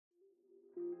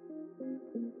My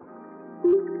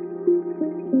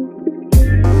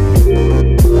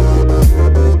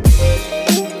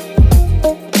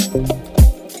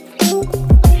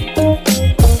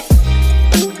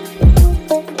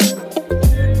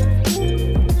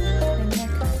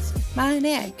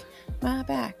neck, my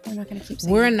back. We're not going to keep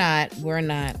saying We're that.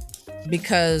 not.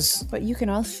 Because But you can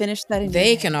all finish that in they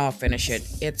your head. can all finish it.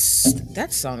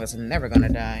 That song is never gonna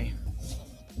die.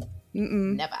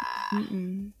 Mm-mm. Never.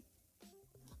 Mm-mm.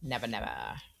 Never.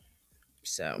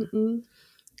 So, Mm-mm.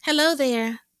 hello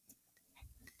there.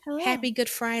 Hello. Happy Good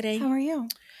Friday. How are you?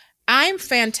 I'm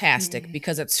fantastic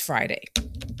because it's Friday.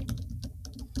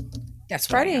 That's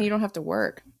what Friday I am. and you don't have to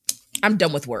work. I'm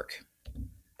done with work.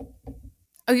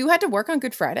 Oh, you had to work on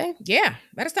Good Friday? Yeah,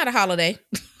 that is not a holiday.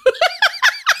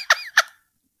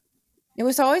 It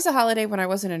was always a holiday when I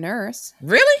wasn't a nurse.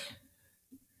 Really?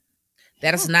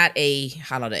 That is not a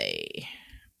holiday.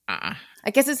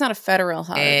 I guess it's not a federal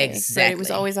holiday. Exactly. But it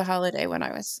was always a holiday when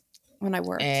I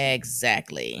worked.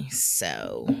 Exactly.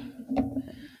 So,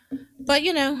 but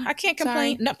I can't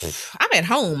complain. Sorry. No, I'm at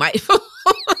home. I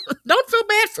don't feel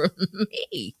bad for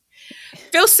me.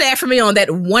 Feel sad for me on that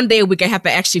one day a week I have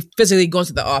to actually physically go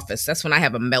into the office. That's when I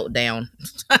have a meltdown.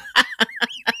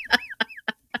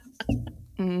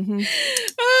 Mm-hmm.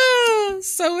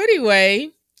 So anyway,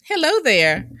 hello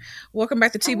there. Welcome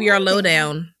back to TBR Hello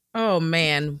Lowdown. Oh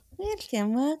man.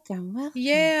 Welcome.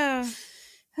 Yeah.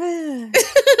 I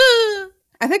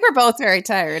think we're both very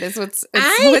tired is what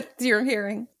you're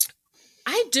hearing.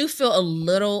 I do feel a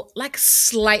little,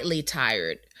 slightly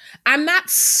tired. I'm not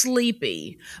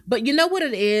sleepy, but you know what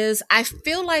it is? I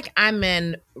feel like I'm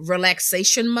in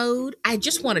relaxation mode. I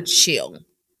just want to chill.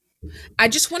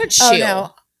 Oh,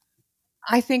 no.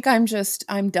 I think I'm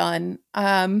done.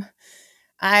 I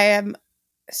am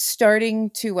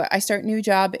starting to, I start a new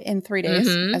job in 3 days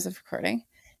as of recording.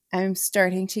 I'm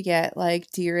starting to get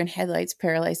deer in headlights,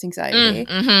 paralyzed anxiety.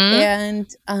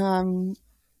 And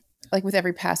with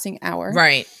every passing hour.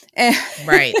 Right.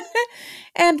 Right.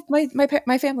 And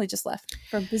my family just left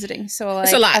from visiting. So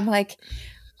it's a lot. I'm I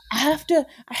have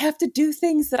to do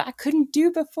things that I couldn't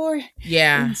do before.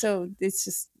 Yeah. And so it's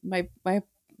just my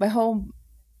whole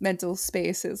mental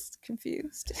space is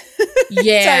confused.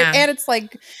 Yeah. And it's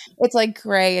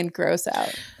gray and gross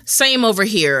out. Same over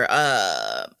here.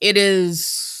 It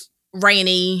is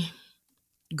rainy,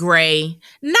 gray.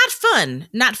 Not fun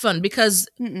because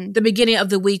the beginning of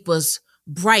the week was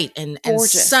bright and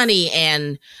sunny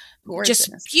and gorgeous.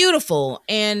 Just beautiful.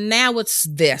 And now it's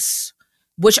this,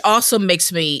 which also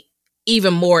makes me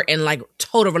even more in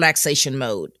total relaxation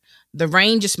mode. The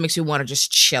rain just makes me want to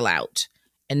just chill out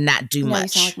and not do much. You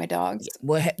sound like my dogs.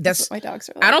 Well, that's what my dogs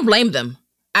are like. I don't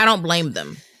blame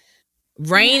them.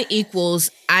 Rain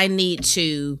equals I need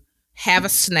to have a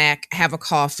snack, have a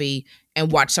coffee,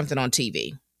 and watch something on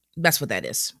TV. That's what that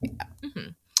is. Yeah. Mm-hmm.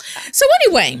 So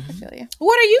anyway, I feel you.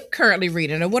 What are you currently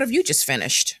reading, or what have you just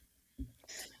finished?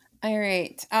 All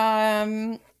right.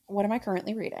 What am I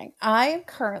currently reading? I am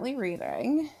currently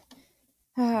reading.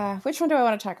 Which one do I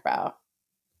want to talk about?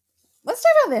 Let's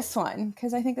talk about this one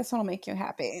because I think this one will make you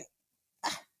happy.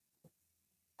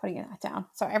 Putting it down.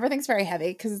 So everything's very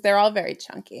heavy because they're all very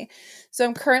chunky. So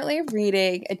I'm currently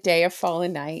reading A Day of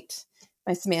Fallen Night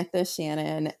by Samantha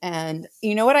Shannon. And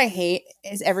you know what I hate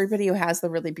is everybody who has the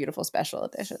really beautiful special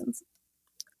editions.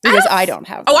 Because I don't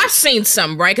have them. Oh, I've seen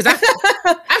some, right? Because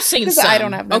I've seen some. I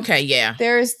don't have them. Okay, yeah.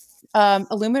 There's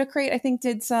Illumina Crate, I think,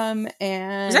 did some.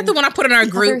 And is that the one I put in our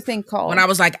group? Thing called when I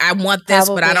was like, I want this,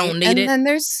 but I don't need it. And then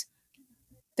there's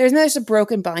the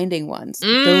broken binding ones.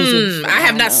 Those I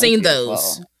have not seen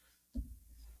those.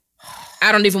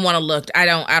 I don't even want to look. I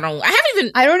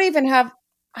don't even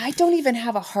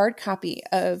have a hard copy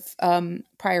of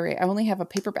Priory. I only have a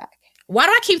paperback. Why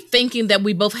do I keep thinking that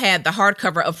we both had the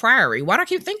hardcover of Priory? Why do I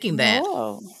keep thinking that?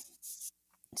 Oh.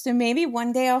 So maybe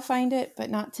one day I'll find it, but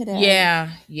not today.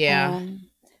 Yeah.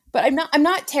 But I'm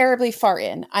not terribly far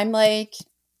in. I'm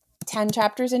 10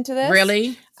 chapters into this.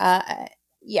 Really?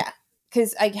 Yeah.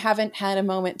 Because I haven't had a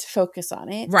moment to focus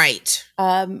on it. Right.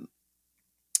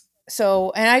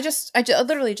 So, and I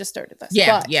literally just started this.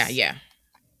 Yeah.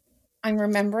 I'm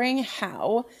remembering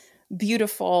how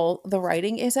beautiful the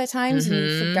writing is at times.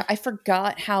 And I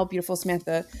forgot how beautiful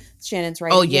Samantha Shannon's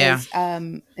writing is.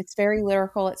 It's very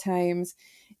lyrical at times.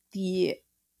 I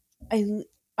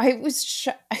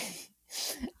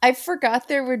forgot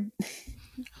there would.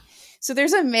 So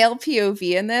there's a male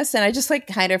POV in this, and I just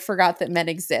kind of forgot that men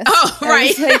exist. Oh,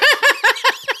 right.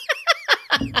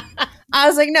 I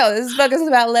was like, no, this book is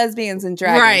about lesbians and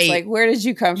dragons. Right. Where did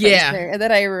you come from? Yeah. And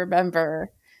then I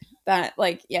remember that,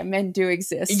 men do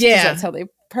exist. Yeah. That's how they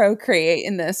procreate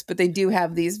in this, but they do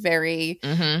have these very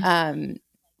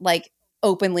like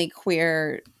openly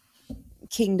queer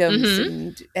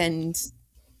kingdoms and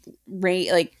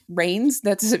reigns.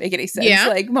 That doesn't make any sense.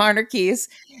 Like monarchies.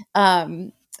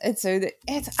 And so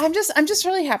I'm just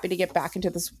really happy to get back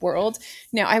into this world.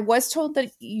 Now, I was told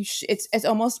that it's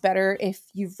almost better if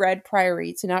you've read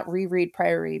Priory to not reread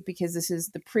Priory, because this is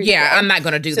the prequel. Yeah, I'm not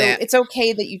going to do that. So it's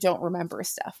okay that you don't remember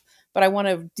stuff, but I want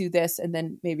to do this and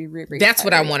then maybe reread. That's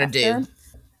Priory what I want to do.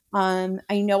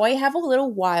 I know I have a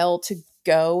little while to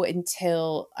go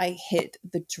until I hit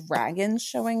the dragons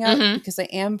showing up, because I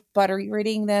am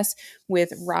reading this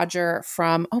with Roger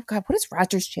from, oh God, what is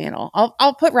Roger's channel?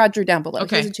 I'll put Roger down below.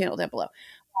 Okay. He has a channel down below.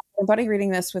 I'm buddy reading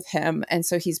this with him, and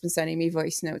so he's been sending me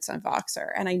voice notes on Voxer,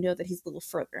 and I know that he's a little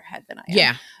further ahead than I am.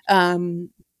 Yeah.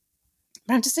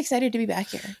 But I'm just excited to be back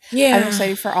here. Yeah. I'm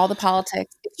excited for all the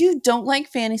politics. If you don't like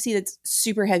fantasy that's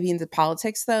super heavy into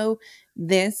politics, though,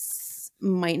 this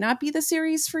might not be the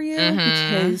series for you,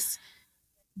 because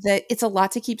that it's a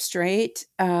lot to keep straight.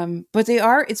 But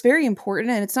it's very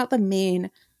important, and it's not the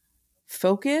main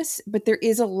focus, but there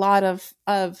is a lot of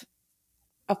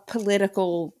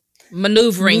political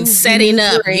maneuvering, setting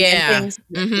up. Yeah. Things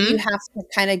you have to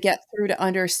kind of get through to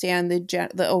understand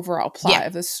the overall plot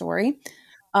of the story.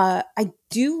 I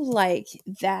do like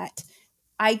that.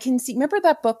 I can see, remember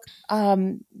that book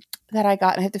that I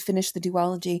got, and I had to finish the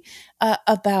duology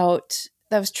about,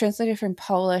 that was translated from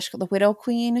Polish, The Widow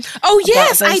Queen. Oh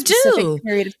yes, I do.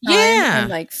 Period of time, and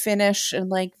like Finnish and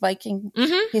like Viking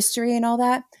history and all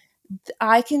that.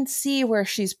 I can see where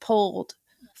she's pulled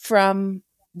from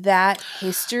that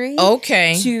history,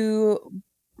 to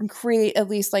create at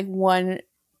least like one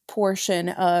portion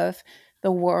of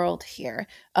the world here,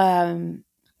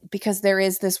 because there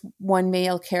is this one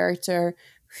male character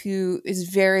who is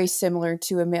very similar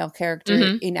to a male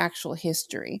character in actual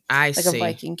history. A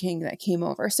Viking king that came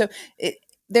over. So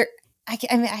I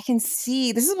can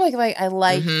see, this is like I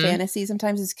like fantasy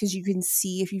sometimes, is because you can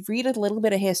see, if you read a little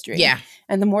bit of history,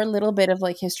 and the more little bit of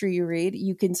like history you read,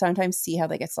 you can sometimes see how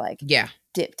that gets like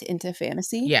dipped into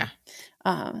fantasy.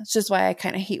 It's just why I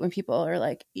kind of hate when people are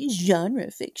like,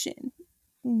 genre fiction.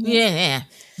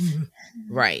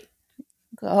 Right.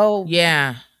 Oh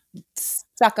yeah,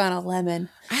 stuck on a lemon.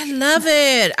 I love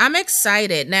it. I'm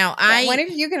excited. Now when are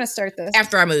you gonna start this?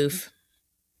 After I move.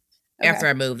 After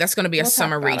I move. That's going to be a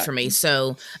summer read for me.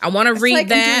 So I want to read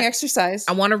that. I'm doing exercise.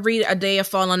 I want to read A Day of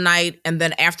Fallen Night. And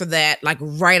then after that, like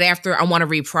right after, I want to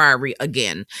read Priory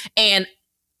again. And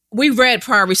we read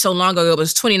Priory so long ago. It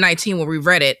was 2019 when we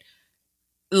read it.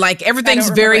 Like everything's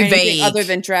very vague. Other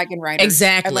than Dragon Riders.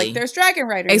 Exactly. There's Dragon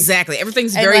Riders. Exactly.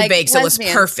 Everything's very vague. So it's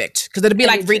perfect. Because it'd be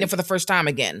like reading it for the first time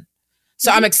again.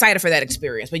 So I'm excited for that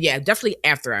experience. But yeah, definitely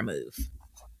after I move.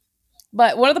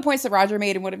 But one of the points that Roger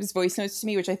made in one of his voice notes to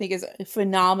me, which I think is a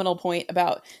phenomenal point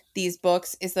about these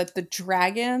books, is that the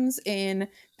dragons in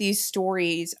these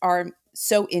stories are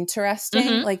so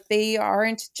interesting. Like they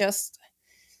aren't just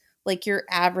like your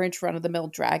average run-of-the-mill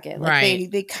dragon.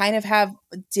 Like they kind of have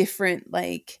different,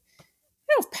 like, I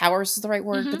don't know if powers is the right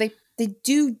word, but they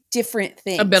do different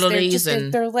things. Abilities.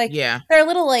 They're a little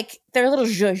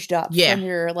zhuzhed up from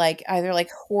your like either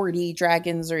like hoardy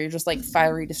dragons or you're just like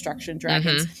fiery destruction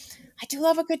dragons. I do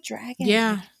love a good dragon.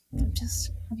 Yeah.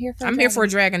 I'm here for here for a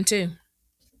dragon too.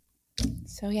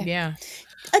 So yeah. Yeah.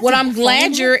 Well, I'm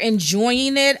glad you're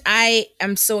enjoying it. I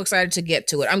am so excited to get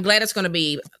to it. I'm glad it's going to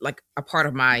be like a part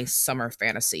of my summer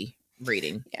fantasy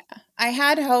reading. Yeah. I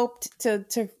had hoped to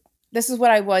this is what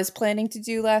I was planning to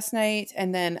do last night,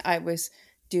 and then I was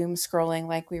doom scrolling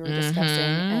like we were discussing,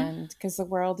 and because the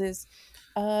world is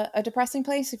a depressing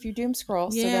place if you doom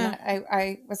scroll. So then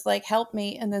I was like, help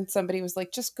me. And then somebody was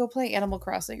like, just go play Animal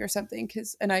Crossing or something.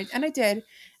 And I did.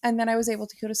 And then I was able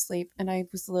to go to sleep and I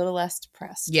was a little less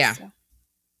depressed. Yeah. So.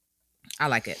 I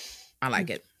like it.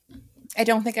 I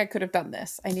don't think I could have done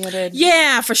this. I needed.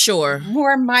 Yeah, for sure.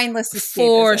 More mindless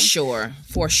escapism.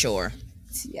 For sure.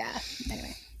 Yeah.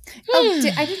 Anyway. Oh,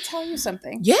 I did tell you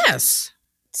something. Yes.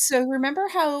 So remember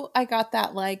how I got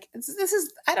that, like, this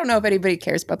is, I don't know if anybody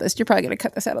cares about this. You're probably going to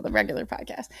cut this out of the regular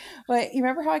podcast. But you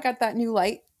remember how I got that new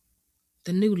light?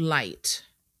 The new light.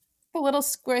 The little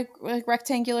square, like,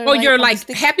 rectangular light. Oh, your, like,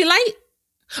 happy light?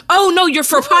 Oh, no, you're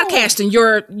for podcasting.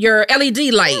 Your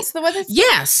LED light. Yes, the one that's...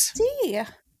 Yes. See,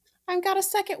 I've got a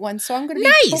second one, so I'm going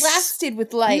to be blasted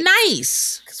with light.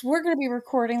 Nice. Because we're going to be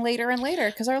recording later and later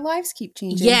because our lives keep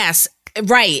changing. Yes.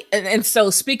 Right. And so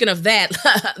speaking of that,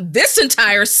 this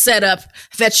entire setup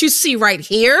that you see right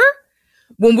here,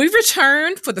 when we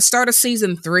returned for the start of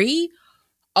season 3,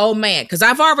 oh man, because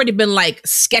I've already been like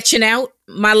sketching out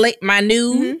my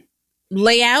new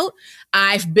layout.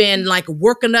 I've been like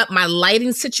working up my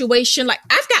lighting situation. Like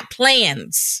I've got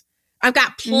plans.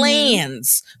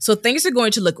 So things are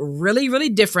going to look really, really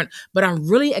different, but I'm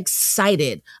really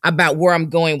excited about where I'm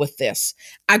going with this.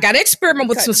 I got to experiment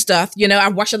with some stuff. You know,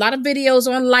 I've watched a lot of videos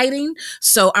on lighting,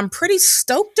 so I'm pretty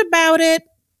stoked about it.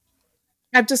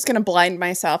 I'm just going to blind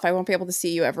myself. I won't be able to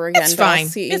see you ever again. It's fine.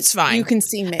 It's fine. You can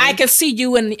see me. I can see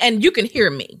you and you can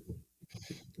hear me.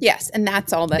 Yes, and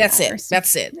that's all that's matters.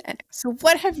 That's it. So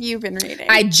what have you been reading?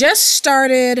 I just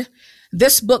started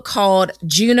this book called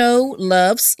Juno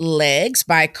Loves Legs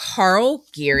by Carl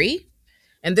Geary.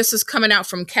 And this is coming out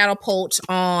from Catapult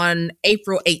on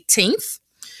April 18th.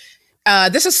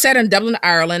 This is set in Dublin,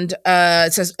 Ireland.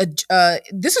 It says,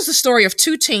 this is the story of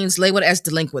two teens labeled as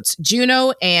delinquents.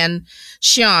 Juno and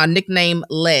Sean, nicknamed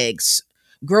Legs,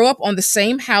 grow up on the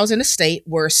same housing estate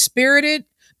where spirited,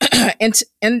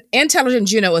 intelligent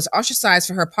Juno is ostracized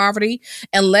for her poverty,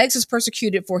 and Legs is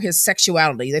persecuted for his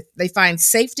sexuality. They find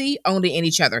safety only in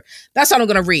each other. That's all I'm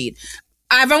going to read.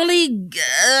 I'm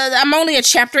only a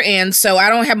chapter in, so I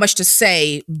don't have much to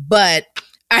say, but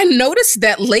I noticed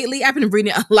that lately I've been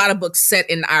reading a lot of books set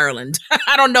in Ireland.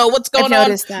 I don't know what's going on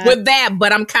with that,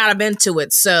 but I'm kind of into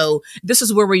it. So this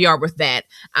is where we are with that.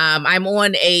 I'm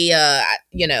on a,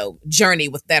 journey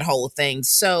with that whole thing.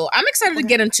 So I'm excited to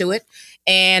get into it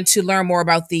and to learn more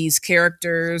about these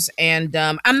characters. And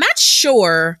I'm not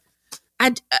sure.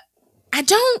 I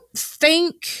don't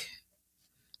think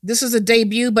this is a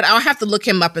debut, but I'll have to look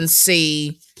him up and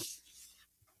see.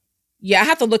 Yeah, I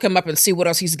have to look him up and see what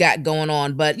else he's got going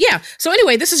on. But yeah, so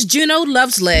anyway, this is Juno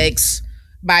Loves Legs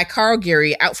by Carl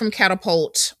Geary, out from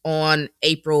Catapult on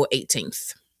April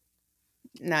 18th.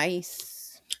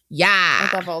 Nice. Yeah.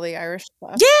 I love all the Irish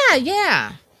stuff.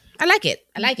 Yeah. I like it.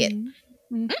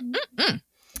 Mm-hmm.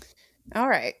 All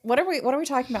right. What are we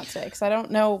talking about today? Because I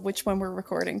don't know which one we're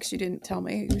recording because you didn't tell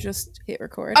me. You just hit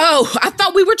record. Oh, I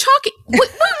thought we were talking. We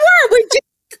were. We just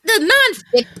the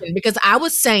nonfiction, because I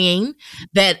was saying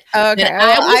that. Okay.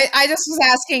 I just was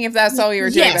asking if that's all we were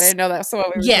doing, but I didn't know that's what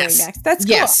we were doing next. That's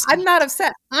cool. Yes. I'm not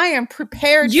upset. I am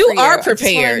prepared. You are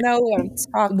prepared. I know what I'm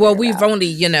talking about. We've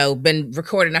only, been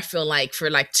recording, I feel like, for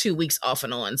like 2 weeks off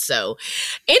and on. So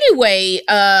anyway,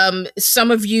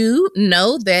 some of you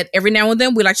know that every now and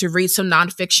then we like to read some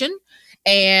nonfiction.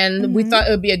 And we thought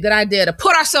it would be a good idea to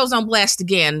put ourselves on blast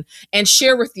again and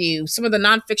share with you some of the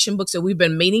nonfiction books that we've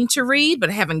been meaning to read,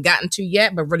 but haven't gotten to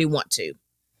yet, but really want to.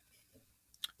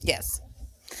 Yes.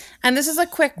 And this is a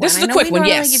quick one. This is a quick one,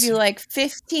 yes. We give you like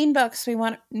 15 books.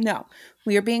 No,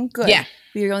 we are being good. Yeah.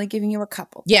 We are only giving you a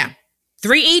couple. Yeah.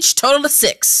 3 each, total of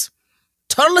 6.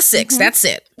 That's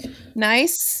it.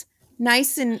 Nice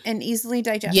and easily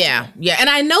digestible. Yeah. And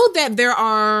I know that there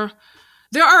are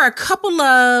a couple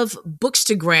of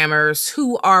Bookstagrammers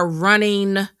who are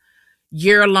running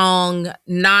year-long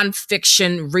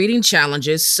nonfiction reading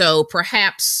challenges. So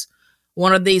perhaps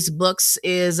one of these books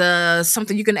is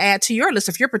something you can add to your list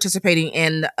if you're participating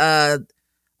in a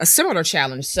similar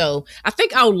challenge. So I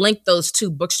think I'll link those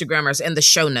 2 Bookstagrammers in the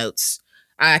show notes.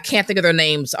 I can't think of their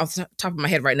names off the top of my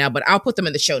head right now, but I'll put them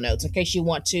in the show notes in case you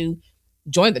want to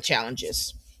join the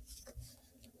challenges.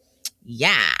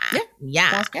 Yeah.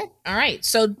 That's good. All right.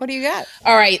 So what do you got?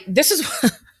 All right. This is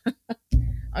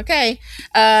okay.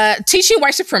 Teaching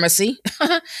white supremacy.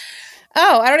 Oh,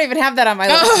 I don't even have that on my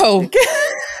list. Oh.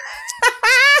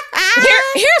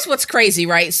 Here's what's crazy,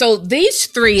 right? So these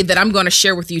 3 that I'm going to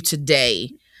share with you today,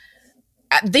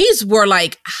 these were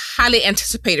like highly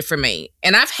anticipated for me.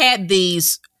 And I've had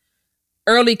these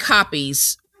early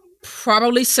copies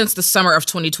probably since the summer of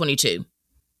 2022.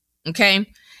 Okay.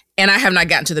 And I have not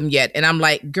gotten to them yet. And I'm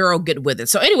like, girl, get with it.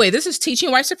 So anyway, this is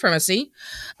Teaching White Supremacy,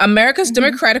 America's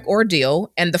Democratic Ordeal,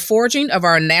 and the Forging of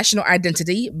Our National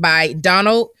Identity by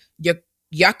Donald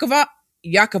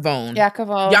Yakovone.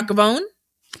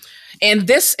 And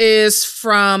this is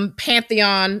from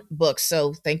Pantheon Books.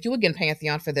 So thank you again,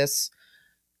 Pantheon, for this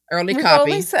early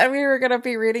copy. We said we were going to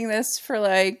be reading this for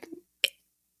like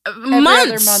every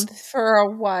other month for a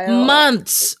while.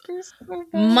 Months.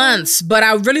 But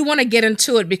I really want to get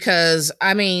into it because,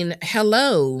 I mean,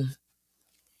 hello.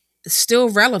 Still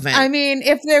relevant. I mean,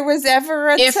 if there was ever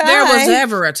a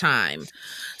time.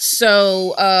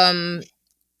 So, so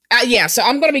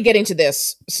I'm going to be getting to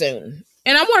this soon.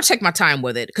 And I want to take my time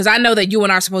with it because I know that you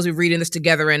and I are supposed to be reading this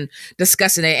together and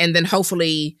discussing it and then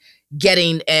hopefully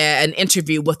getting an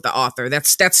interview with the author.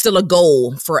 That's still a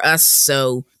goal for us.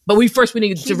 So, but we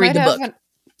need to read the book.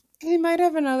 He might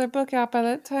have another book out by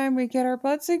that time we get our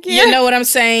butts again. You know what I'm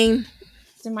saying?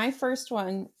 So my first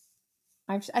one,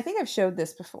 I think I've showed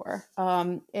this before,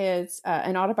 is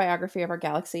an autobiography of our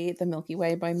galaxy, The Milky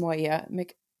Way by Moya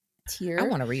Tier. I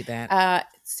want to read that.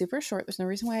 It's super short. There's no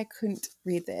reason why I couldn't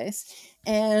read this.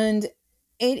 And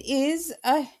it is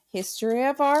a history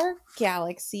of our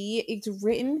galaxy. It's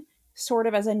written sort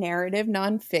of as a narrative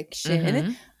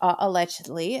nonfiction,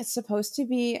 allegedly. It's supposed to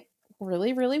be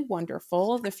really, really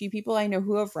wonderful. The few people I know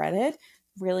who have read it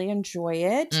really enjoy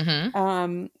it.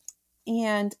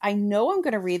 And I know I'm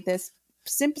going to read this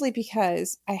simply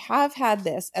because I have had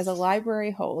this as a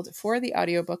library hold for the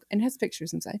audiobook and has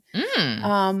pictures inside.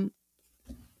 And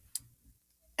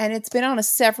it's been on a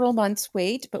several months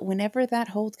wait, but whenever that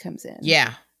hold comes in,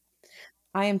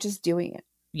 I am just doing it.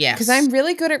 Yes. Because I'm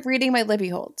really good at reading my Libby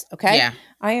holds. Okay. Yeah.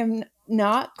 I am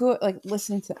not good. Like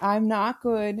listening to, I'm not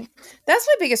good. That's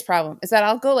my biggest problem is that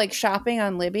I'll go like shopping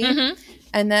on Libby.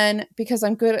 And then because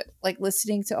I'm good at like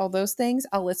listening to all those things,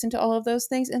 I'll listen to all of those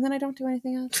things. And then I don't do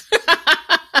anything else.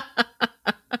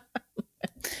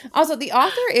 Also, the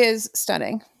author is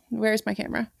stunning. Where's my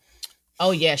camera?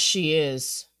 Oh, yes, she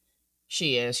is.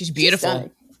 She is. She's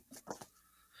beautiful.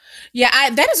 Yeah,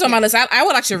 that is on my list. I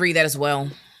would like to read that as well.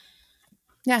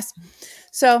 Yes.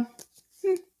 So,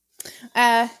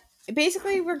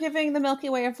 basically, we're giving the Milky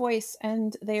Way a voice,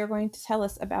 and they are going to tell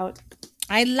us about.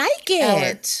 I like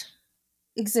it.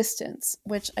 Existence,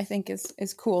 which I think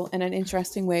is cool and an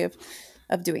interesting way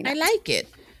of doing that. I like it.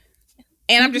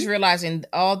 And I'm just realizing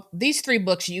all these 3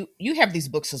 books. You have these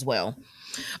books as well.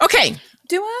 Okay.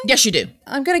 Do I? Yes, you do.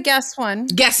 I'm gonna guess one.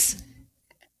 Guess.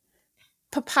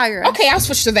 Papyrus. Okay, I'll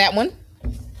switch to that one.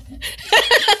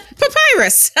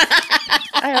 Papyrus.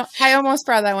 I almost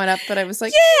brought that one up, but I was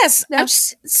like, yes.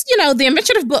 No. The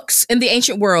Invention of Books in the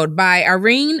Ancient World by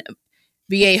Irene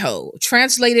Viejo,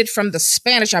 translated from the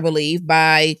Spanish, I believe,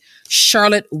 by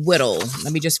Charlotte Whittle.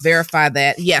 Let me just verify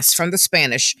that. Yes, from the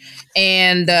Spanish.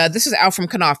 And this is out from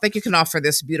Knopf. Thank you, Knopf, for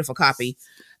this beautiful copy.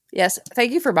 Yes.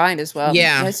 Thank you for buying as well.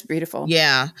 Yeah. That's beautiful.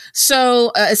 Yeah.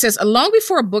 So it says, long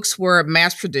before books were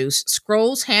mass produced,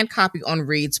 scrolls hand copied on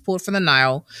reeds pulled from the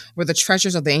Nile were the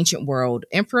treasures of the ancient world.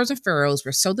 Emperors and pharaohs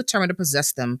were so determined to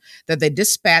possess them that they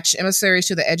dispatched emissaries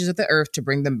to the edges of the earth to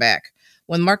bring them back.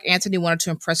 When Mark Antony wanted to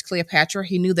impress Cleopatra,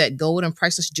 he knew that gold and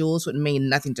priceless jewels would mean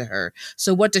nothing to her.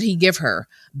 So what did he give her?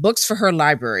 Books for her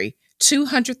library.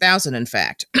 200,000, in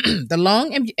fact. The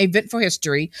long and eventful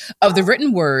history of the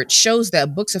written word shows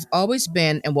that books have always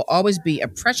been and will always be a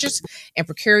precious and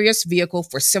precarious vehicle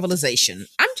for civilization.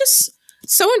 I'm just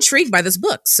so intrigued by this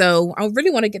book, so I really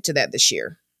want to get to that this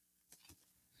year.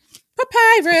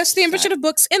 Papyrus, the invention of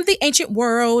books in the ancient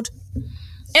world.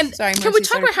 And can we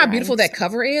talk about how beautiful that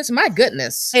cover is? My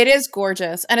goodness. It is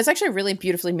gorgeous. And it's actually a really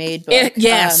beautifully made book.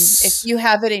 Yes. If you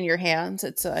have it in your hands,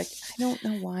 it's like, I don't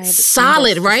know why.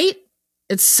 Solid, right?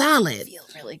 It's solid. Feel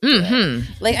really good.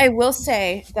 Like, I will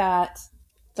say that,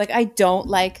 like, I don't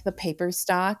like the paper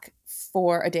stock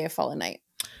for A Day of Fallen Night.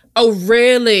 Oh,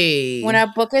 really? When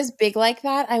a book is big like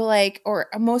that, I like, or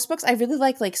most books, I really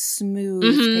like smooth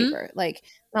paper. Like,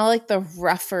 not like the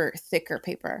rougher, thicker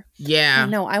paper. Yeah.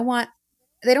 No, I want,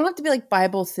 they don't have to be like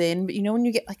Bible thin, but you know when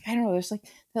you get like, I don't know, there's like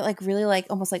that like really like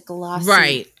almost like glossy.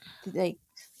 Right. Like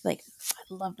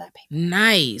I love that paper.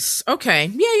 Nice.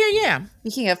 Okay. Yeah.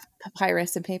 Speaking of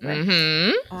papyrus and paper.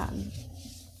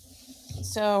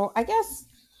 So I guess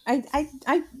I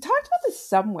talked about this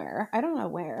somewhere. I don't know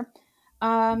where.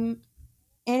 And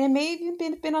it may have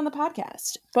even been on the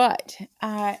podcast. But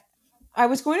I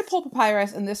was going to pull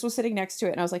papyrus and this was sitting next to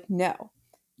it. And I was like, no,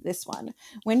 this one.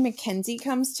 When Mackenzie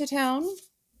comes to town.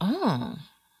 Oh.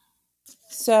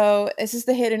 So this is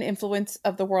the hidden influence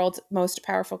of the world's most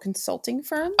powerful consulting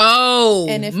firm. Oh,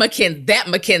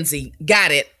 Mackenzie.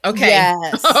 Got it. Okay.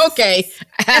 Yes. Okay.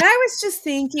 And I was just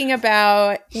thinking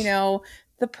about,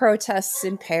 the protests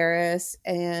in Paris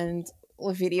and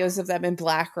videos of them in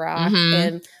Black Rock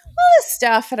and all this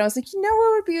stuff. And I was like,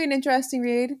 what would be an interesting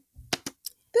read?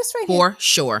 This right here. For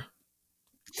sure.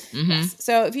 Yes.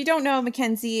 So if you don't know,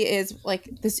 Mackenzie is like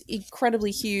this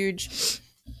incredibly huge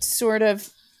sort of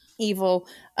evil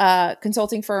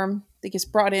consulting firm that gets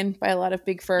brought in by a lot of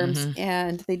big firms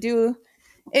and they're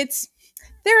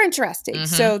interesting.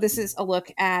 So this is a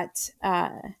look at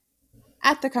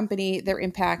the company, their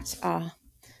impact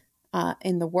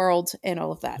in the world and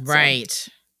all of that. Right.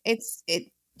 So it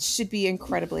should be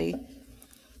incredibly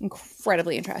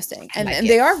interesting. And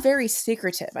they are very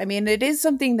secretive. I mean, it is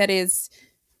something that is,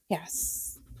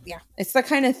 yes. Yeah. It's the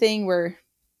kind of thing where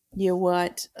you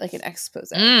want like an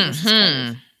expose.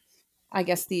 I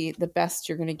guess the best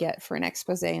you're going to get for an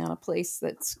expose on a place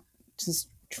that's just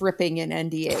dripping in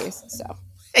NDAs. So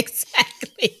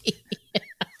exactly.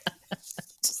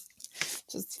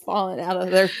 just falling out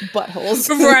of their buttholes.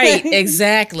 Right.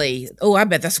 Exactly. Oh, I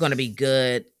bet that's going to be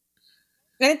good.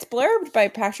 And it's blurbed by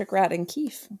Patrick Radden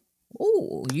Keefe.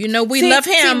 Ooh, we love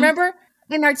him. See, remember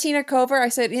in Martina Cover, I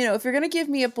said, if you're going to give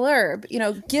me a blurb,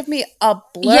 give me a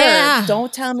blurb. Yeah.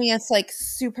 Don't tell me it's like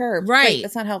superb. Right.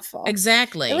 That's not helpful.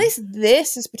 Exactly. At least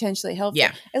this is potentially helpful.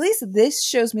 Yeah. At least this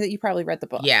shows me that you probably read the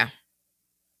book. Yeah.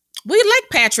 We like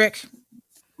Patrick.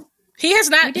 He has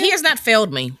not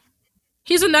failed me.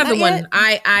 He's another one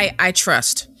I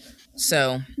trust.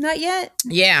 So. Not yet.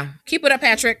 Yeah. Keep it up,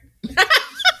 Patrick.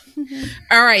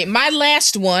 All right. My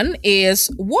last one is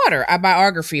Water, a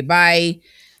biography by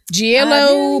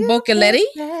Giello Boccoletti.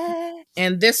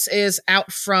 And this is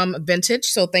out from Vintage.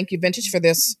 So thank you, Vintage, for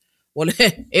this. Well,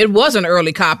 it was an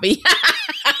early copy.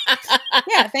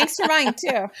 Yeah, thanks for mine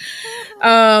too.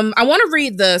 I want to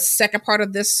read the second part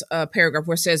of this paragraph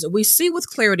where it says, we see with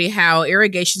clarity how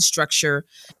irrigation structure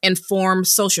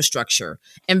informs social structure.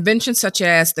 Inventions such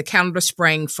as the calendar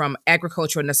sprang from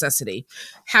agricultural necessity.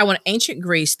 How in ancient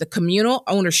Greece, the communal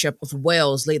ownership of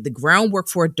wells laid the groundwork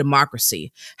for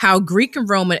democracy. How Greek and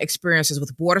Roman experiences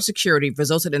with water security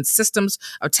resulted in systems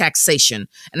of taxation.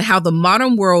 And how the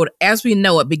modern world as we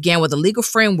know it began with a legal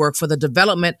framework for the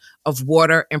development of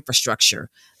water infrastructure.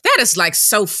 That is like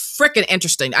so freaking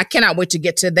interesting. I cannot wait to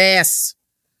get to this.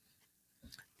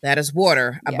 That is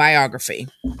Water, a biography.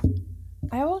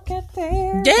 I will get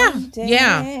there. Yeah.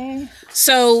 Yeah.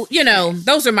 So,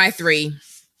 those are my three.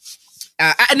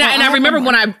 And I remember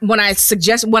when I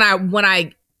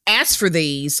asked for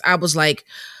these, I was like,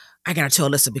 I gotta tell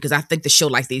Alyssa because I think the show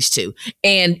like these too.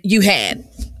 And you had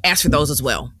asked for those as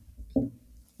well.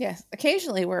 Yes.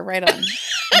 Occasionally we're right on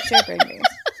sharing these.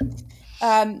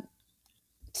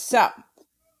 So,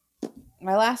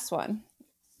 my last one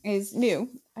is new.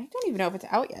 I don't even know if it's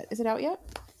out yet. Is it out yet?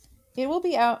 It will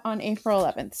be out on April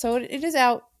 11th. So, it is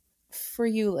out for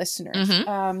you listeners. Mm-hmm.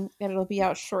 And it'll be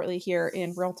out shortly here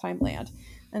in real-time land.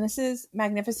 And this is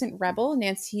Magnificent Rebel,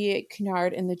 Nancy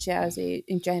Cunard in the Jazz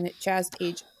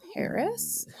Age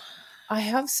Paris. I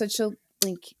have such a,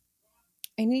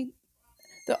 I need...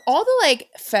 all the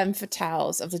femme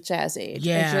fatales of the Jazz Age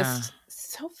are just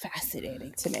so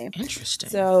fascinating to me. Interesting.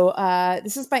 So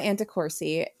this is by Anna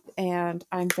Corsi, and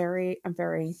I'm very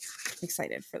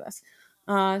excited for this.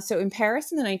 So in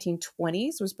Paris in the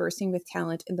 1920s was bursting with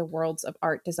talent in the worlds of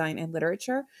art, design, and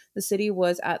literature. The city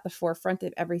was at the forefront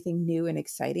of everything new and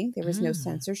exciting. There was no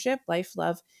censorship. Life,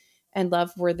 love, and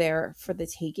love were there for the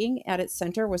taking. At its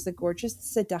center was the gorgeous,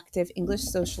 seductive English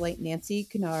socialite Nancy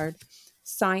Cunard,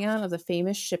 scion of the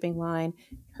famous shipping line.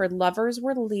 Her lovers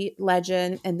were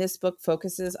legend, and this book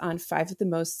focuses on 5 of the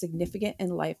most significant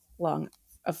and lifelong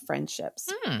of friendships.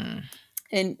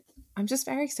 And I'm just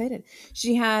very excited.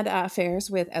 She had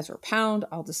affairs with Ezra Pound,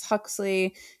 Aldous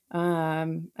Huxley,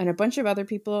 and a bunch of other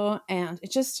people, and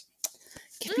it just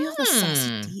give me all the saucy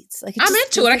deets. I'm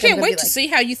into it. I can't wait to see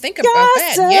how you think about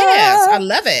that. Yes, I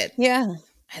love it. Yeah,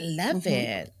 I love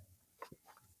it.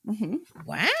 Mm-hmm.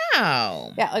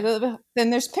 Wow. Yeah,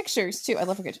 then there's pictures too. I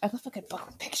love a good book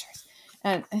with pictures.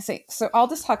 And I say, so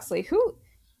Aldous Huxley, who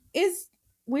is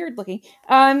weird looking,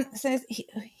 says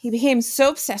he became so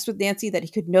obsessed with Nancy that he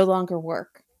could no longer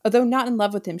work. Although not in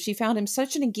love with him, she found him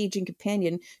such an engaging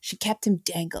companion, she kept him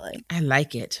dangling. I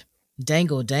like it.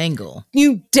 Dangle, dangle.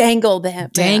 You dangle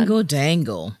that, dangle, man.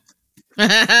 Dangle.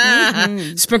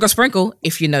 Mm-hmm. Sprinkle, sprinkle.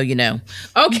 If you know, you know.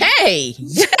 Okay.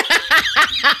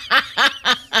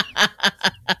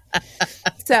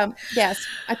 So yes,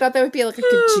 I thought that would be like a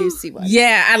good juicy one.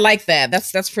 Yeah, I like that.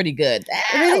 That's pretty good.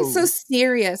 Everything's so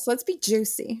serious. Let's be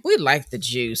juicy. We like the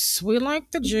juice. We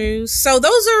like the juice. So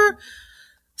those are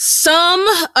some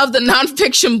of the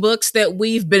nonfiction books that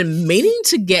we've been meaning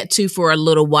to get to for a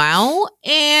little while,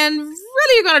 and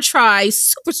really are going to try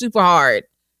super, super hard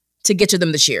to get to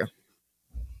them this year.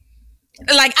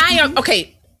 I am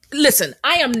okay. Listen,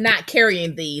 I am not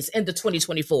carrying these into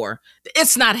 2024.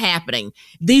 It's not happening.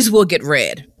 These will get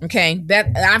read. Okay,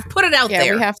 that I've put it out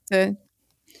there. We have to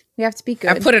be good.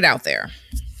 I put it out there.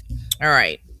 All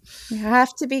right. We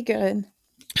have to be good.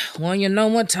 Well, you know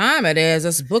what time it is.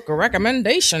 It's book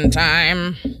recommendation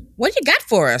time. What do you got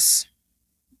for us?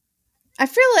 I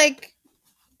feel like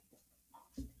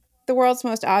the world's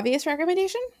most obvious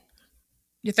recommendation.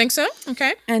 You think so?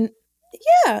 Okay. And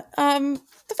yeah,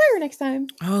 The Fire Next Time.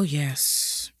 Oh,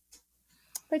 yes.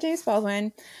 By James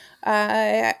Baldwin.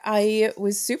 I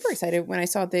was super excited when I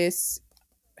saw this.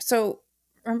 So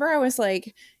remember I was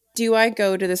like, do I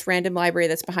go to this random library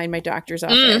that's behind my doctor's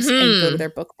office and go to their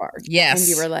book bar? Yes. And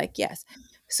you were like, yes.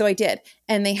 So I did.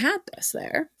 And they had this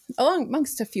there,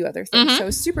 amongst a few other things. So I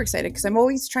was super excited because I'm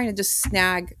always trying to just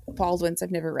snag Baldwins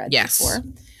I've never read before.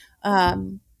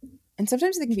 And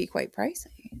sometimes they can be quite pricey.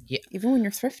 Yeah. Even when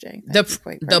you're thrifting.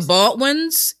 The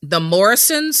Baldwins, the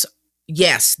Morrisons,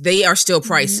 yes, they are still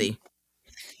pricey.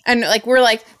 And like, we're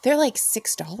like, they're like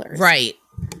 $6. Right.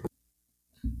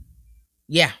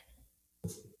 Yeah.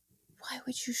 Why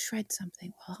would you shred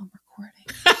something while I'm recording?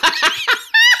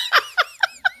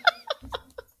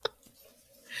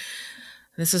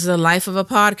 This is the life of a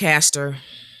podcaster.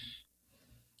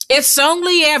 It's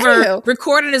only ever,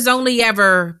 recording is only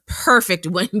ever perfect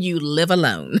when you live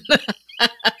alone.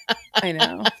 I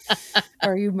know.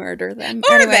 Or you murder them.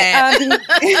 Or anyway, that.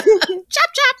 Chop,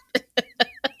 chop.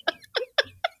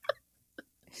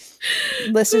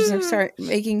 Listeners are start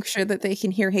making sure that they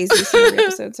can hear Jesus in every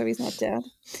episode, so he's not dead.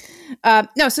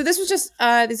 No, so this was just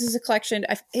this is a collection.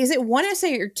 Is it one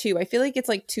essay or two? I feel like it's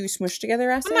like two smushed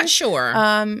together essays. I'm not sure.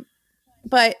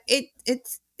 But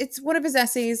it's one of his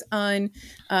essays on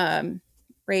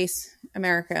race,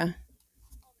 America,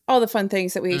 all the fun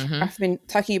things that we have been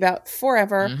talking about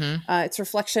forever. It's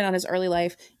reflection on his early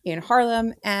life in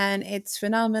Harlem, and it's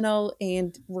phenomenal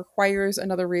and requires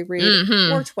another reread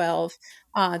or 12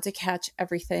 to catch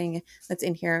everything that's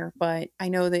in here. But I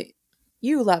know that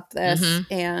you love this,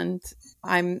 and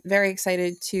I'm very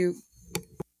excited to.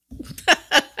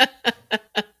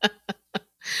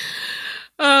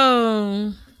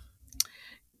 Oh.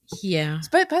 Yeah.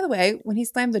 But by the way, when he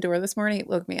slammed the door this morning, it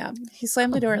woke me up. He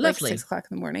slammed the door at like 6 o'clock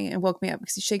in the morning and woke me up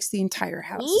because he shakes the entire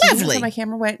house. Lovely. My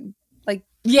camera went like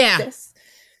this.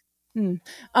 So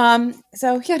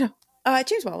yeah, no.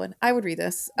 James Baldwin, I would read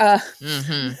this. It's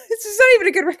not even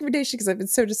a good recommendation because I've been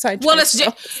so decided. Well, it's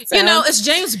it's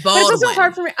James Baldwin. But it's also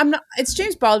hard for me. It's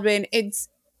James Baldwin. It's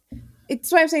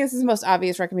why I'm saying this is the most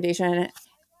obvious recommendation.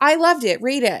 I loved it.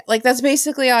 Read it. Like, that's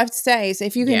basically all I have to say. So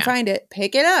if you can find it,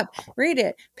 pick it up, read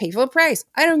it, pay full price.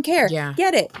 I don't care. Yeah.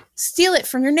 Get it. Steal it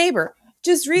from your neighbor.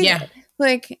 Just read it.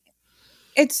 Like,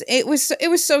 it was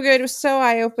so good. It was so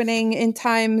eye opening in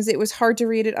times. It was hard to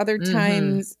read at other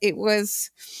times.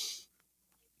 It's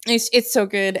so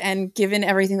good. And given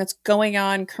everything that's going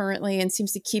on currently and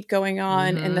seems to keep going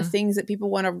on and the things that people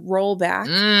want to roll back,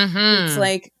 it's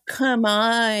like, come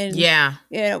on. Yeah.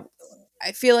 You know,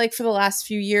 I feel like for the last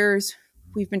few years,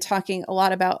 we've been talking a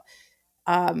lot about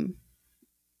how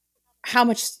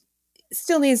much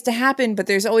still needs to happen, but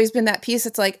there's always been that piece.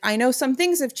 It's like, I know some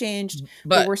things have changed,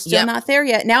 but we're still not there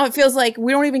yet. Now it feels like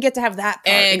we don't even get to have that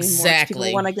part anymore.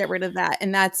 People want to get rid of that.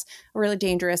 And that's a really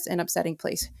dangerous and upsetting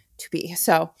place to be.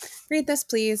 So read this,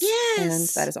 please. Yes. And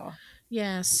that is all.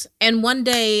 Yes. And one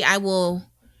day I will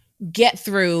get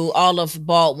through all of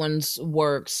Baldwin's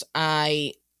works.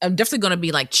 I'm definitely going to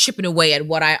be like chipping away at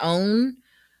what I own.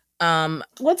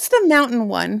 What's the mountain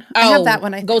one? I have that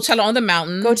one. Go Tell It on the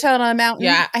Mountain. Go Tell It on the Mountain.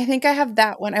 Yeah. I think I have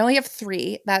that one. I only have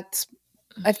 3.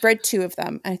 I've read 2 of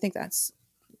them. I think that's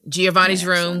Giovanni's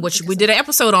Room, which we did an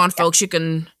episode on, folks. You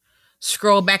can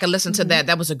scroll back and listen to that.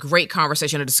 That was a great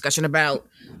conversation, a discussion about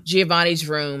Giovanni's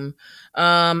Room.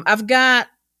 I've got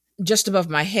Just Above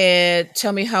My Head,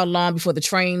 Tell Me How Long Before the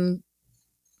Train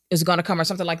Is Gonna Come, or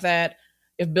something like that.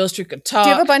 If Bill Street Could Talk. Do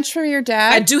you have a bunch from your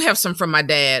dad? I do have some from my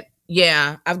dad.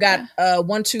 Yeah. I've got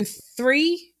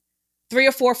 3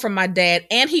 or 4 from my dad.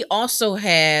 And he also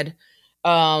had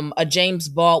a James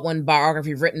Baldwin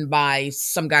biography written by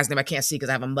some guy's name I can't see because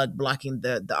I have a mug blocking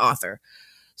the author.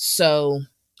 So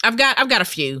I've got a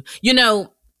few. You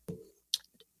know,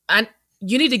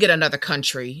 you need to get Another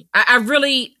Country. I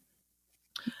really.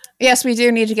 Yes, we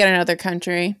do need to get Another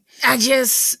Country.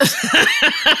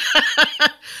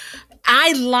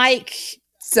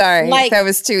 Sorry, that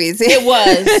was too easy. It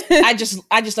was. I just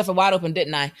left it wide open,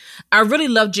 didn't I? I really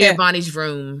love Giovanni's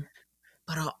Room,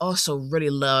 but I also really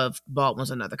love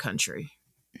Baldwin's Another Country.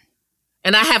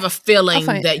 And I have a feeling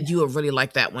that you will really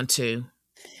like that one too.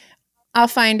 I'll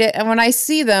find it. And when I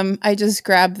see them, I just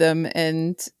grab them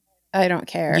and I don't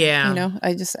care. Yeah. You know,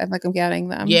 I'm like, I'm getting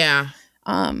them. Yeah.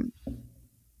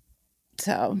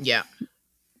 So. Yeah.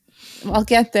 I'll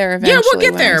get there eventually. Yeah, we'll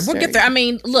get there. We'll get there. I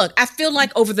mean, look, I feel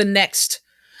like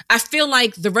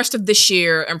the rest of this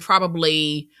year and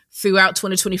probably throughout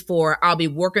 2024, I'll be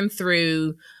working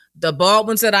through the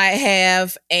Baldwins that I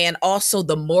have and also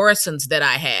the Morrisons that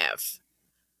I have.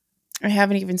 I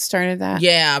haven't even started that.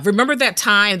 Yeah. Remember that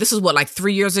time? This is like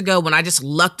 3 years ago when I just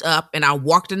lucked up and I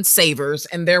walked in Savers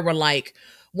and there were like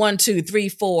 1, 2, 3,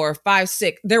 4, 5,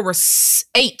 6. There were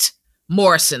 8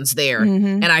 Morrisons there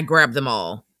and I grabbed them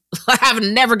all. I've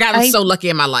never gotten so lucky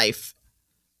in my life.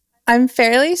 I'm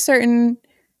fairly certain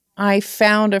I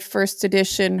found a first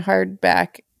edition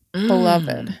hardback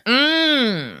Beloved.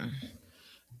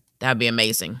 That'd be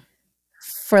amazing.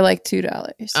 For like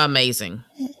 $2. Amazing.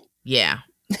 Yeah.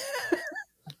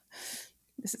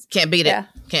 Can't beat it.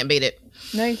 Can't beat it.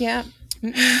 No, you can't.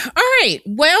 All right.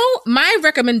 Well, my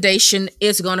recommendation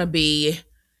is going to be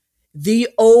the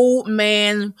Old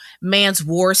Man's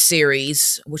War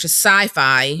series, which is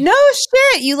sci-fi. No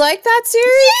shit, you like that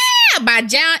series? Yeah, by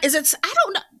John. Is it? I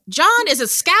don't know. John, is it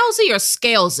Scalzi or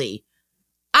Scalzi?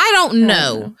 I don't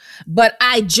know. But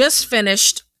I just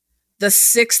finished the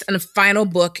 6th and final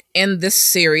book in this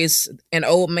series, An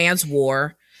Old Man's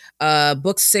War.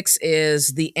 Book 6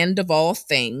 is The End of All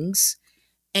Things.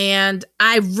 And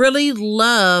I really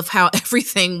love how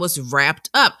everything was wrapped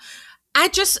up. I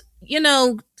just,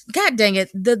 God dang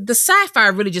it, the sci-fi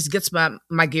really just gets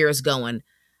my gears going.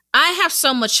 I have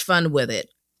so much fun with it.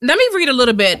 Let me read a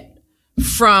little bit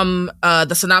from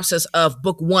the synopsis of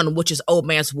book 1, which is Old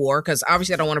Man's War, because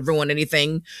obviously I don't want to ruin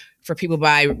anything for people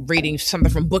by reading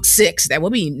something from book 6. That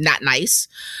would be not nice.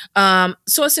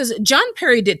 So it says, John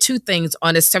Perry did 2 things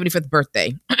on his 75th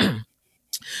birthday.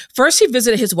 First, he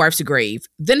visited his wife's grave.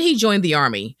 Then he joined the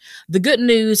army. The good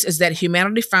news is that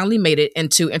humanity finally made it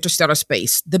into interstellar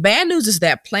space. The bad news is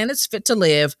that planets fit to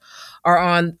live are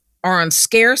on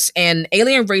scarce, and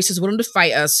alien races willing to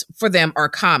fight us for them are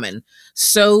common.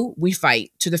 So we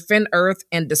fight to defend Earth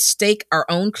and to stake our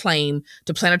own claim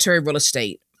to planetary real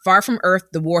estate. Far from Earth,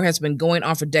 the war has been going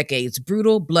on for decades,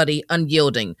 brutal, bloody,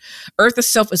 unyielding. Earth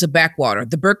itself is a backwater.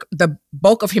 The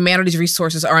bulk of humanity's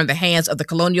resources are in the hands of the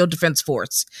Colonial Defense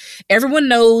Force. Everyone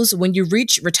knows when you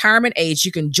reach retirement age,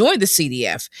 you can join the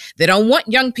CDF. They don't want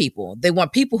young people. They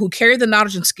want people who carry the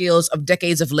knowledge and skills of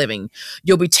decades of living.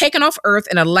 You'll be taken off Earth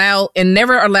and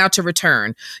never allowed to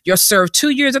return. You'll serve 2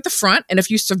 years at the front, and if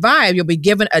you survive, you'll be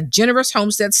given a generous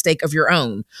homestead stake of your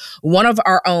own. One of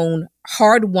our own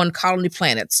hard-won colony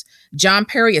planets. John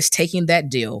Perry is taking that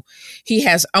deal. He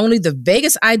has only the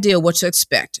vaguest idea what to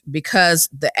expect because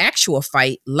the actual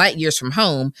fight, light years from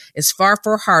home, is far,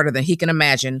 far harder than he can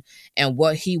imagine, and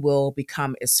what he will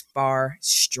become is far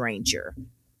stranger.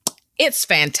 It's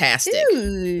fantastic.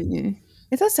 Ooh,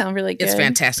 it does sound really good. It's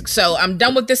fantastic. So I'm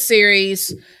done with this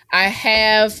series. I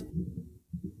have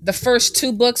the first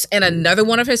 2 books and another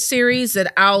one of his series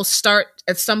that I'll start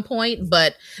at some point,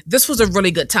 but this was a really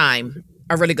good time.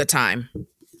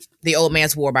 The Old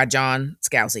Man's War by John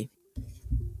Scalzi.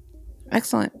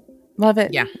 Excellent. Love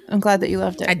it. Yeah. I'm glad that you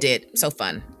loved it. I did. So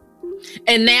fun.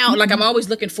 And now, I'm always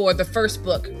looking for the first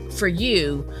book for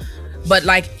you, but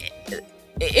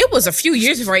it was a few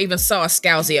years before I even saw a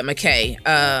Scalzi at McKay.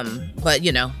 But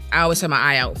I always have my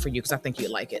eye out for you because I think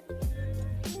you'd like it.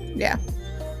 Yeah.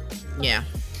 Yeah.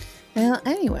 Well,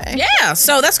 anyway. Yeah,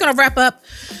 so that's going to wrap up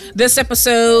this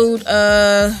episode.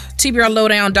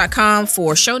 TBRlowdown.com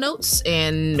for show notes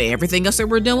and everything else that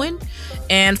we're doing.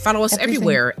 And follow us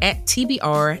everywhere at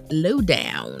TBR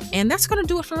Lowdown. And that's going to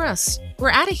do it for us.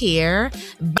 We're out of here.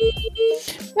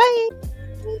 Bye.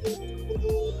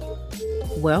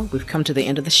 Well, we've come to the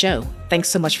end of the show. Thanks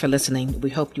so much for listening. We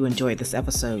hope you enjoyed this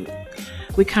episode.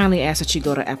 We kindly ask that you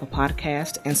go to Apple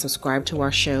Podcast and subscribe to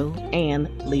our show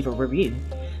and leave a review.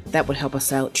 That would help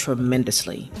us out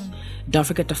tremendously. Don't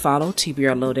forget to follow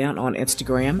TBR Lowdown on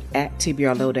Instagram at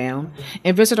TBR Lowdown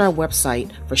and visit our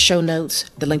website for show notes,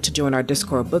 the link to join our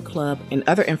Discord book club, and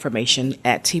other information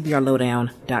at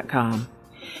tbrlowdown.com.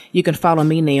 You can follow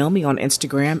me, Naomi, on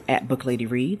Instagram at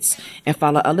BookLadyReads and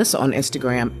follow Alyssa on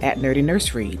Instagram at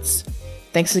NerdyNurseReads.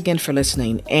 Thanks again for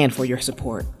listening and for your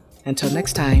support. Until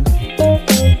next time.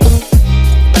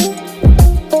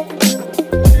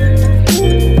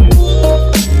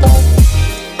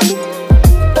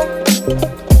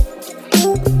 Thank you.